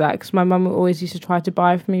remember that because my mum always used to try to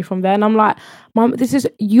buy for me from there. And I'm like, Mum, this is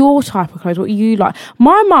your type of clothes, what you like.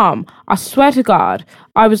 My mum, I swear to God,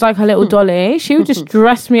 I was like her little dolly. She would just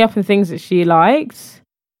dress me up in things that she liked,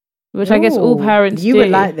 which I guess all parents do. You would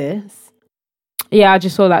like this. Yeah, I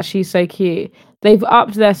just saw that. She's so cute. They've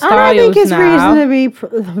upped their styles now. I think it's reasonably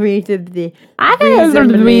priced.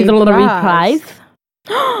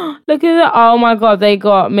 Look at that. Oh my God, they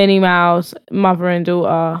got Minnie Mouse, mother and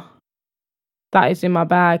daughter. That is in my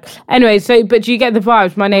bag. Anyway, but do you get the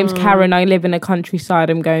vibes? My name's Karen. I live in the countryside.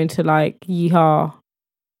 I'm going to like yeehaw.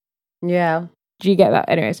 Yeah. Do you get that?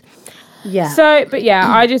 Anyways. Yeah. So, but yeah,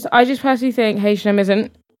 I just personally think H&M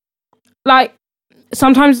isn't like,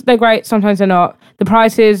 sometimes they're great, sometimes they're not. The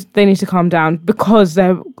prices, they need to calm down because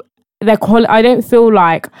their quality, I don't feel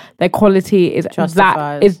like their quality is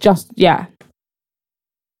justified. That is just, yeah.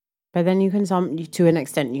 But then you can, to an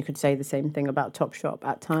extent, you could say the same thing about Topshop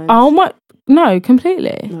at times. Oh my, no,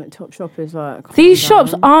 completely. Like Topshop is like, these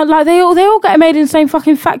shops aren't like, they all get made in the same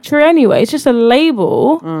fucking factory anyway. It's just a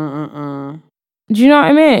label. Do you know what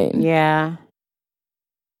I mean? Yeah.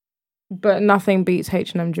 But nothing beats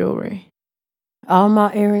H&M jewellery. Oh,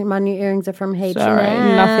 my new earrings are from H&M. Sorry,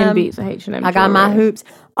 nothing beats H&M. I got my hoops.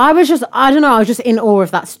 I was just in awe of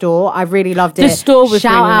that store. I really loved it. The store was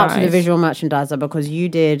Shout really out nice. to the visual merchandiser because you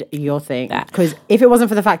did your thing. Because if it wasn't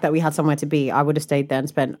for the fact that we had somewhere to be, I would have stayed there and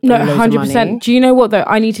spent loads of money. 100%. Do you know what though?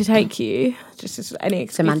 I need to take you just as any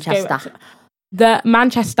excuse to Manchester. The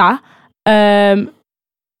Manchester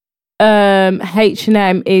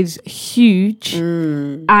H&M is huge,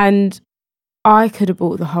 and I could have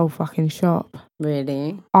bought the whole fucking shop.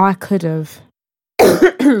 Really? I could have.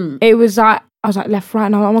 It was like, I was like left, right,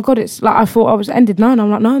 and I'm like, oh my God, it's like, I thought I was ended. No, and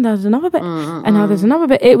I'm like, no, there's another bit. And now there's another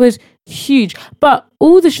bit. It was huge. But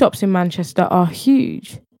all the shops in Manchester are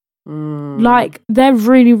huge. Like, they're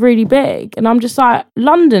really, really big. And I'm just like,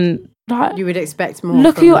 London, like, you would expect more.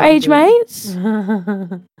 Look at your age mates.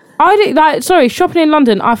 I did, like, sorry, shopping in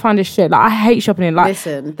London, I find this shit. Like, I hate shopping in, like,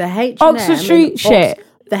 listen, the H&M Oxford Street shit.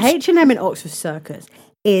 The H&M in Oxford Circus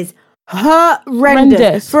is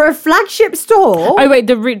horrendous. For a flagship store. Oh wait,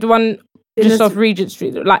 the one just off Regent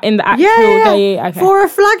Street, like in the actual. Yeah. Okay. For a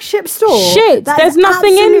flagship store, shit. There's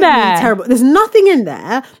nothing in there. Terrible. There's nothing in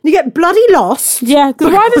there. You get bloody lost. Yeah.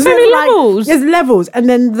 Because why there's so many levels? There's levels, and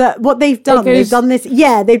then what they've done. They've done this.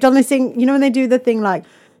 Yeah, they've done this thing. You know when they do the thing like,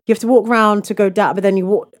 you have to walk around to go down, but then you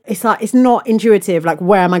walk. It's like, it's not intuitive. Like,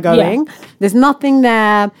 where am I going? Yeah. There's nothing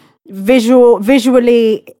there.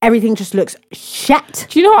 Visually, everything just looks shit.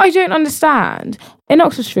 Do you know what I don't understand? In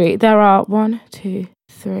Oxford Street, there are 1, 2,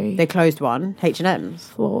 3. They closed one. H&M's.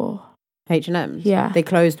 4. H&M's. Yeah. They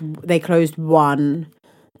closed one.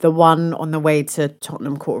 The one on the way to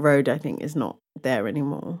Tottenham Court Road, I think, is not there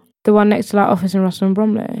anymore. The one next to that office in Russell and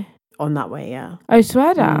Bromley. On that way, yeah. Oh,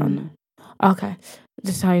 swear down. Okay.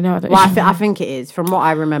 Just how you know. Well, I think it is, from what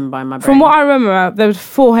I remember in my brain. From what I remember, there was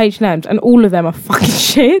 4 H&M's and all of them are fucking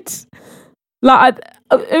shit. Like,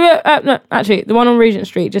 no, actually, the one on Regent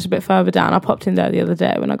Street, just a bit further down, I popped in there the other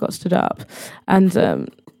day when I got stood up. And I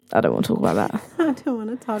don't want to talk about that. I don't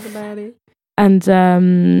want to talk about it. And,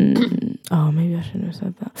 maybe I shouldn't have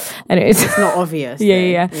said that. Anyways. It's not obvious.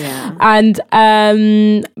 Yeah. And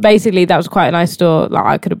basically, that was quite a nice store. Like,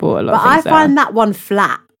 I could have bought a lot of things But I find that one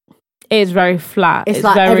flat. It is very flat. It's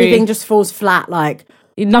like everything just falls flat, like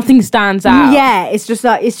nothing stands out. Yeah, it's just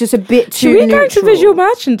a bit too. Should we neutral. go to visual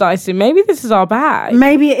merchandising? Maybe this is our bag.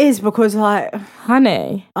 Maybe it is because, like,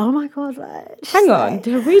 honey. Oh my God! Like, hang on,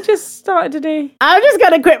 did we just start to do? I'm just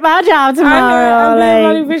gonna quit my job tomorrow.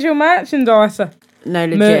 I'm visual merchandiser. No,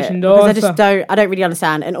 legit. Because I don't really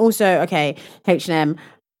understand. And also, okay, H&M.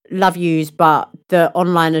 Love yous, but the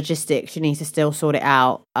online logistics, you need to still sort it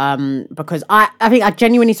out. Because I think I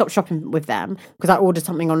genuinely stopped shopping with them because I ordered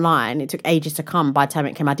something online. It took ages to come. By the time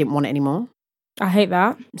it came, I didn't want it anymore. I hate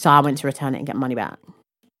that. So I went to return it and get money back.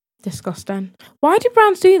 Disgusting. Why do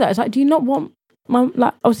brands do that? It's like, do you not want my,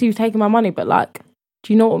 like, obviously you've taken my money, but like,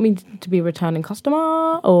 do you not want me to be a returning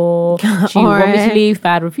customer? Or do you want me to leave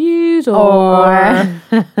bad reviews? Or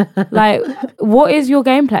like, what is your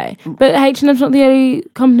gameplay? But H&M's not the only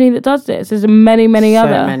company that does this. There's many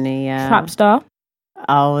other. So many, Trapstar.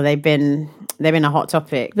 Oh, they've been a hot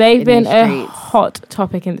topic. They've been a hot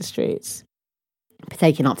topic in the streets.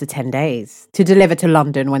 Taking up to 10 days to deliver to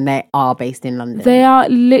London when they are based in London. They are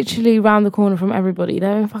literally round the corner from everybody.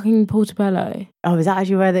 They're in fucking Portobello. Oh, is that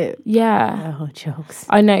actually where they... Yeah. Oh, jokes.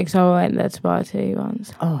 I know, because I went there to buy tea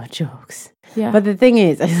once. Oh, jokes. Yeah. But the thing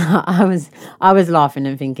is, I was laughing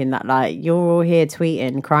and thinking that, like, you're all here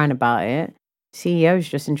tweeting, crying about it. CEOs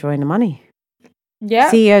just enjoying the money.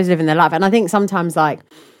 Yeah. CEOs living their life. And I think sometimes, like...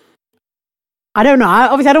 I don't know.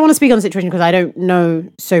 Obviously, I don't want to speak on the situation because I don't know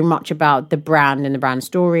so much about the brand and the brand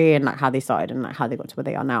story and like how they started and like how they got to where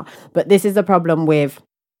they are now. But this is the problem with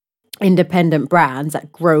independent brands that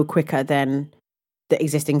grow quicker than the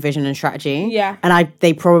existing vision and strategy. Yeah. And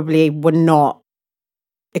they probably were not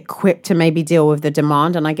equipped to maybe deal with the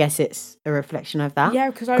demand. And I guess it's a reflection of that.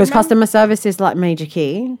 Yeah, because customer service is like major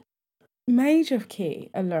key. Major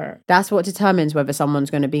key alert. That's what determines whether someone's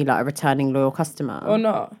going to be like a returning loyal customer or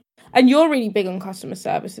not. And you're really big on customer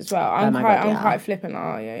service as well. I'm God, quite flippant.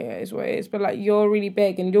 Oh, yeah, it's what it is. But like, you're really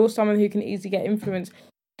big, and you're someone who can easily get influenced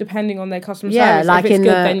depending on their customer service. Like if it's good,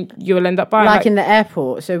 then you'll end up buying. Like in the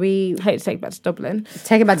airport. So we hate to take it back to Dublin.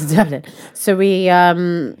 So we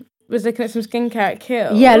was looking at some skincare at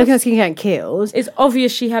Kiehl's. Yeah, looking at skincare at Kiehl's. It's obvious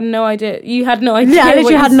she had no idea. You had no idea. Yeah, I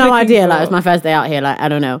literally had no idea. Like, it was my first day out here. Like, I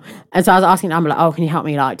don't know. And so I was asking Amber, like, oh, can you help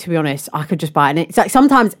me? Like, to be honest, I could just buy it. And it's like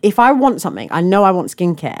sometimes if I want something, I know I want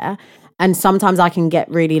skincare. And sometimes I can get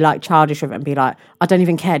really like childish with it and be like, I don't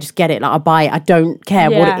even care, just get it. Like, I'll buy it. I don't care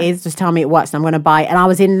what it is. Just tell me it works and I'm going to buy it. And I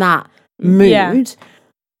was in that mood. Yeah.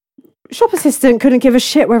 Shop assistant couldn't give a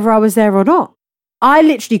shit whether I was there or not. I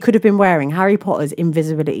literally could have been wearing Harry Potter's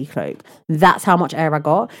invisibility cloak. That's how much air I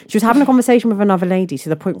got. She was having a conversation with another lady to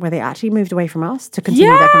the point where they actually moved away from us to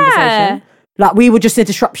continue their conversation. Like, we were just a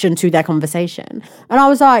disruption to their conversation. And I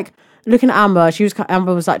was like, looking at Amber,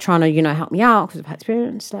 Amber was like trying to, you know, help me out because of her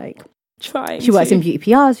experience. Like, she works in beauty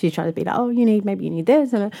PR, so she's trying to be like, oh, maybe you need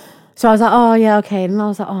this. And so I was like, oh, yeah, okay. And I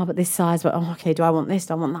was like, oh, but this size, but oh, okay, do I want this?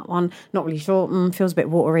 Do I want that one? Not really sure. Feels a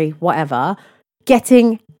bit watery, whatever.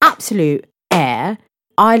 Getting absolute air.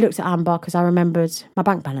 I looked at Amber because I remembered my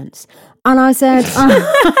bank balance. And I said,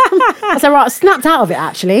 right, I snapped out of it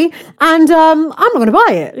actually. And I'm not going to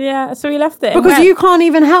buy it. Yeah, so we left it. Because you can't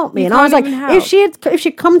even help me. And I was like, if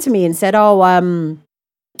she'd come to me and said, oh,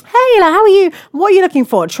 hey, like, how are you? What are you looking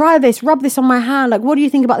for? Try this, rub this on my hand. Like, what do you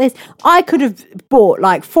think about this? I could have bought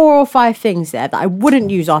like 4 or 5 things there that I wouldn't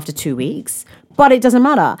use after 2 weeks, but it doesn't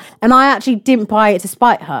matter. And I actually didn't buy it to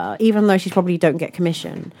spite her, even though she probably don't get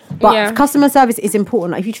commission. But customer service is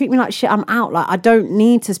important. Like, if you treat me like shit, I'm out. Like, I don't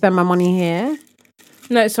need to spend my money here.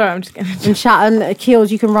 No, sorry, I'm just kidding. And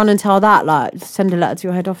Kiehl's, you can run and tell that, like, send a letter to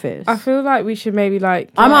your head office. I feel like we should maybe, like,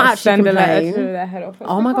 I might actually send a letter to their head office.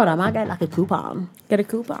 Oh my God, I might get, like, a coupon. Get a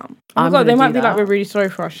coupon. Oh my God, they might be like, we're really sorry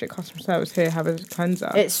for our shit customer service here, have a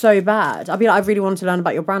cleanser. It's so bad. I'll be like, I really want to learn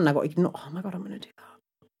about your brand. I got ignored. Oh my God, I'm going to do that.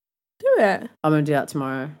 Do it. I'm going to do that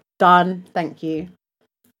tomorrow. Done. Thank you.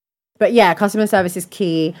 But yeah, customer service is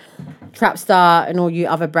key. Trapstar and all you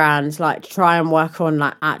other brands, like, try and work on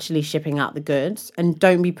like actually shipping out the goods, and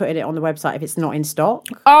don't be putting it on the website if it's not in stock.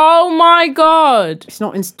 Oh my God, it's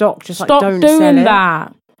not in stock. Just stop, like, don't doing sell it.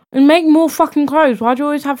 That. And make more fucking clothes. Why do you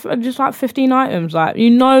always have just like 15 items? Like, you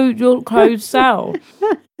know your clothes sell.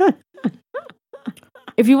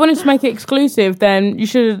 If you wanted to make it exclusive, then you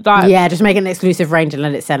should just make an exclusive range and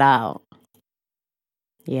let it sell out.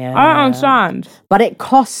 Yeah, I don't understand. But it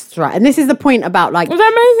costs, right? And this is the point about like, well, they're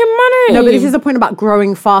making money. No, but this is the point about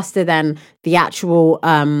growing faster than the actual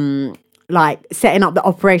like setting up the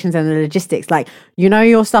operations and the logistics. Like, you know,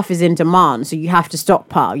 your stuff is in demand, so you have to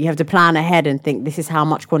stockpile. You have to plan ahead and think, this is how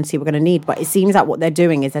much quantity we're going to need. But it seems like what they're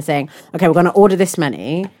doing is they're saying, okay, we're going to order this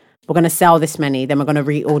many, we're going to sell this many, then we're going to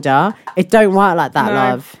reorder. It don't work like that,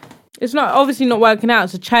 love. It's not obviously not working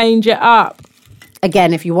out, so change it up.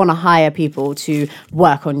 Again, if you want to hire people to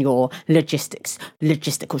work on your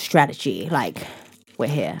logistical strategy, like, we're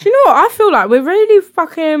here. Do you know what? I feel like we're really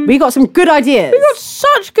fucking... We got some good ideas. We got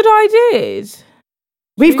such good ideas.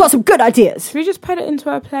 We've got some good ideas. Should we just put it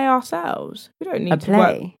into a play ourselves? We don't need to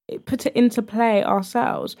work. Put it into play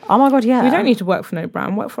ourselves. Oh my God, yeah. We don't need to work for no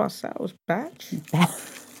brand. Work for ourselves, bitch.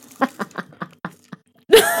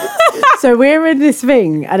 So we're in this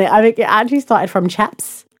thing, and I think it actually started from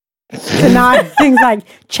chaps. So now things like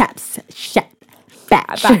chaps, shap,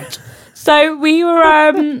 batch. So we were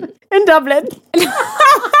in Dublin.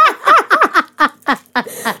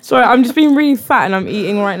 Sorry, I'm just being really fat and I'm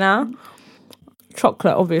eating right now.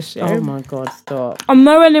 Chocolate, obviously. Oh my God, stop. I'm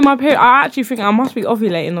nowhere near my period. I actually think I must be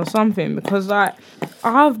ovulating or something because like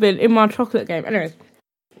I have been in my chocolate game. Anyways,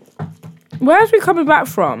 where's we coming back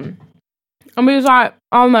from? And we was like,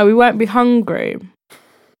 oh no, we won't be hungry.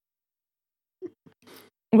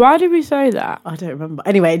 Why did we say that? I don't remember.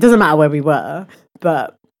 Anyway, it doesn't matter where we were,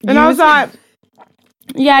 but... And I was like,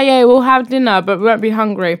 yeah, we'll have dinner, but we won't be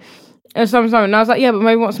hungry. And something. And I was like, yeah, but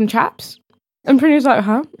maybe we want some chaps. And Prinny was like,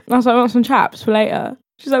 huh? I was like, I want some chaps for later.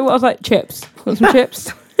 She's like, what? I was like, chips. Want some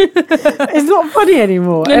chips? It's not funny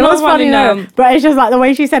anymore. It was funny now. But it's just like the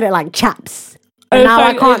way she said it, like chaps. And now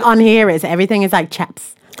I can't unhear it. So everything is like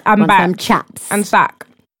chaps. And back. Chaps. And sack.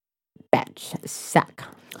 Batch. Sack.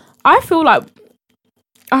 I feel like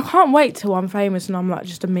I can't wait till I'm famous and I'm like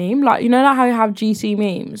just a meme. Like, you know like how you have GC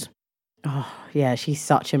memes? Oh, yeah, she's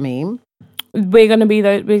such a meme. We're gonna be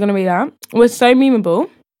that. We're so memeable.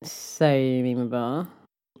 So memeable.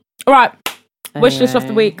 All right. Wish list of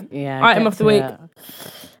the week. Yeah. Item of the week.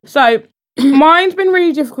 So, mine's been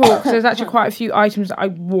really difficult because there's actually quite a few items that I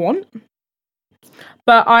want.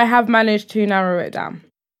 But I have managed to narrow it down.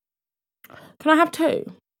 Can I have 2?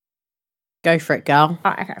 Go for it, girl.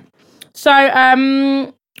 Okay. So,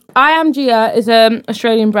 I Am Gia is an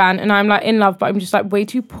Australian brand and I'm like in love, but I'm just like way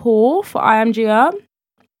too poor for I Am Gia.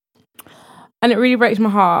 And it really breaks my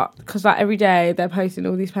heart because like every day they're posting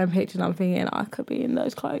all these pen pictures and I'm thinking I could be in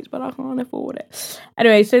those clothes, but I can't afford it.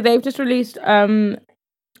 Anyway, so they've just released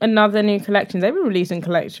another new collection. They've been releasing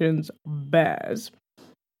collections bears.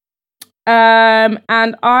 And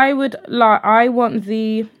I want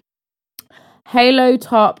the Halo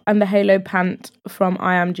top and the Halo pant from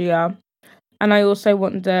I Am Gia. And I also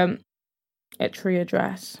want the Etria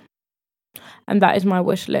dress. And that is my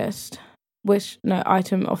wish list. Items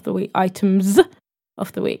of the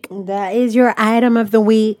week. That is your item of the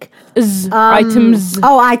week. Items.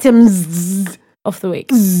 Oh, items of the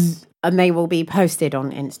week. And they will be posted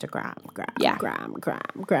on Instagram.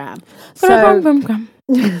 Gram. So,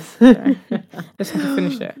 let's have to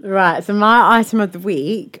finish it. Right. So my item of the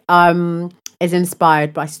week is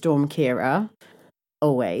inspired by Storm Kira.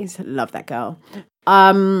 Always love that girl.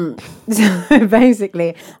 So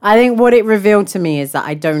basically, I think what it revealed to me is that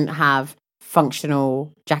I don't have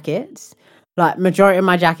functional jackets. Like majority of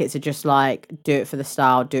my jackets are just like do it for the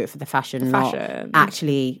style, do it for the fashion. Not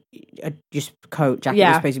actually just coat jacket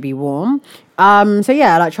is supposed to be warm. So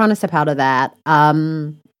yeah, like trying to step out of that.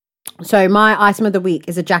 So my item of the week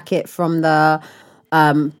is a jacket from the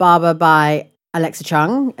Barber by Alexa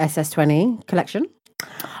Chung SS20 collection.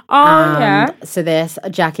 Yeah. So this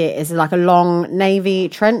jacket is like a long navy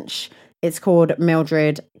trench. It's called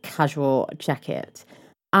Mildred Casual Jacket.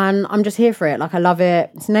 And I'm just here for it. Like, I love it.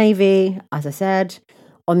 It's navy, as I said.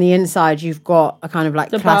 On the inside, you've got a kind of like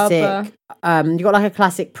classic... you've got like a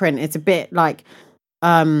classic print. It's a bit like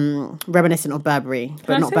reminiscent of Burberry,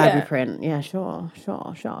 but not Burberry print. Yeah, sure.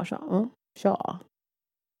 Oh, sure.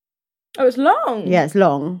 Oh, it's long. Yeah, it's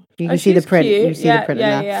long. You can see the print. Cute. You see the print in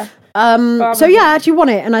there. Yeah. So yeah, I actually want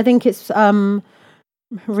it, and I think it's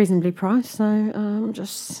reasonably priced. So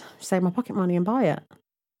just save my pocket money and buy it.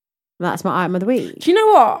 That's my item of the week. Do you know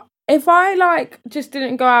what? If I like just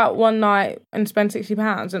didn't go out one night and spend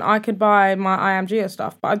 £60, and I could buy my I Am Gia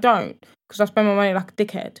stuff, but I don't because I spend my money like a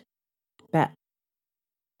dickhead. Bet.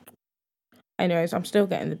 Anyways, I'm still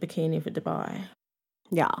getting the bikini for Dubai.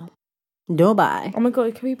 Yeah. Dubai. Oh my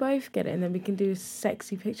god, can we both get it and then we can do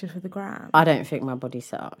sexy pictures for the gram? I don't think my body's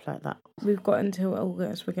set up like that. We've got until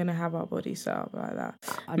August. We're gonna have our body set up like that.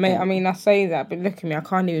 I say that, but look at me. I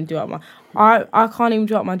can't even do up my. I can't even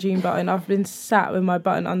do up my jean button. I've been sat with my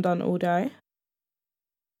button undone all day.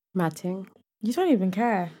 Matting. You don't even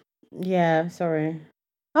care. Yeah, sorry.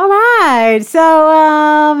 All right,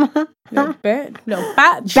 so little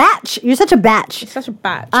batch. Batch. You're such a batch. You're such a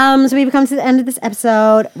batch. So we've come to the end of this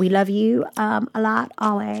episode. We love you a lot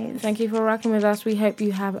always. Thank you for rocking with us. We hope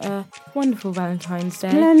you have a wonderful Valentine's Day.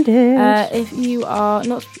 Splendid. If you are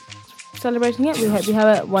not celebrating it, we hope you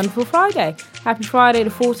have a wonderful Friday. Happy Friday,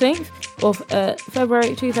 the 14th of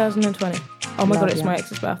February 2020. Oh my god, it's my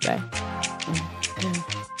ex's birthday.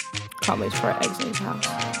 Can't wait for eggs in his house.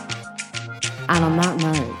 And on that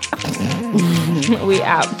note, we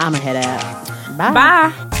out. I'ma head out. Bye.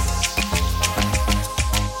 Bye.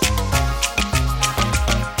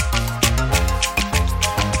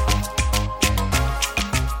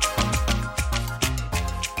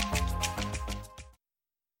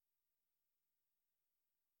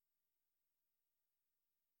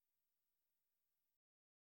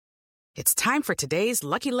 It's time for today's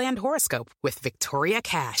Lucky Land horoscope with Victoria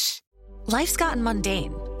Cash. Life's gotten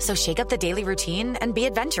mundane, so shake up the daily routine and be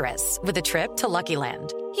adventurous with a trip to Lucky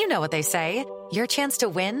Land. You know what they say, your chance to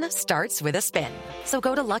win starts with a spin. So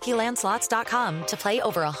go to LuckyLandSlots.com to play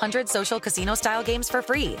over 100 social casino-style games for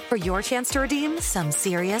free for your chance to redeem some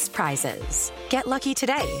serious prizes. Get lucky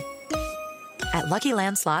today at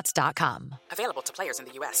LuckyLandSlots.com. Available to players in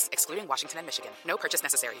the U.S., excluding Washington and Michigan. No purchase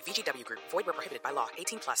necessary. VGW Group. Void where prohibited by law.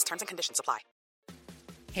 18+. Terms and conditions apply.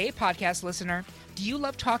 Hey, podcast listener. Do you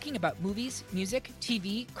love talking about movies, music,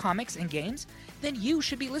 TV, comics, and games? Then you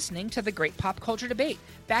should be listening to The Great Pop Culture Debate,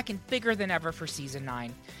 back and bigger than ever for Season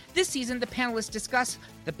 9. This season, the panelists discuss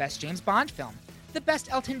the best James Bond film, the best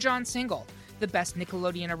Elton John single, the best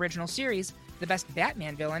Nickelodeon original series, the best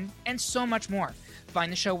Batman villain, and so much more. Find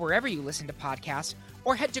the show wherever you listen to podcasts,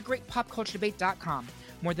 or head to greatpopculturedebate.com.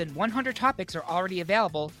 More than 100 topics are already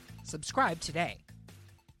available. Subscribe today.